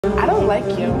like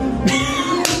you.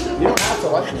 You don't have to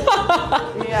like me.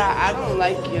 Yeah, I don't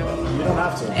like you. You don't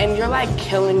have to. And you're like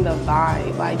killing the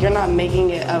vibe. Like you're not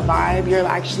making it a vibe, you're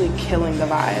actually killing the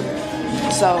vibe.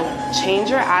 So change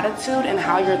your attitude and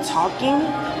how you're talking,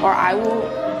 or I will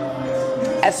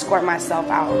escort myself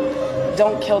out.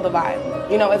 Don't kill the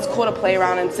vibe. You know, it's cool to play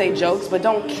around and say jokes, but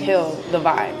don't kill the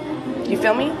vibe. You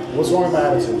feel me? What's wrong with my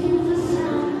attitude?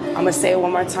 I'm gonna say it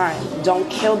one more time. Don't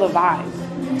kill the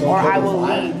vibe, or I will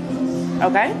leave.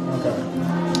 Okay? Okay.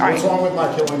 All What's right. wrong with my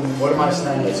killing? What am I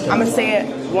saying that's killing? I'm gonna say it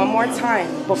one more time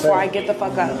before I get the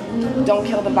fuck up. Don't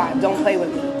kill the vibe. Don't play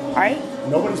with me. All right?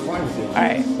 Nobody's playing with you. All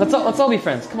right. Let's all be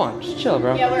friends. Come on, just chill,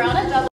 bro. Yeah, we're on a double.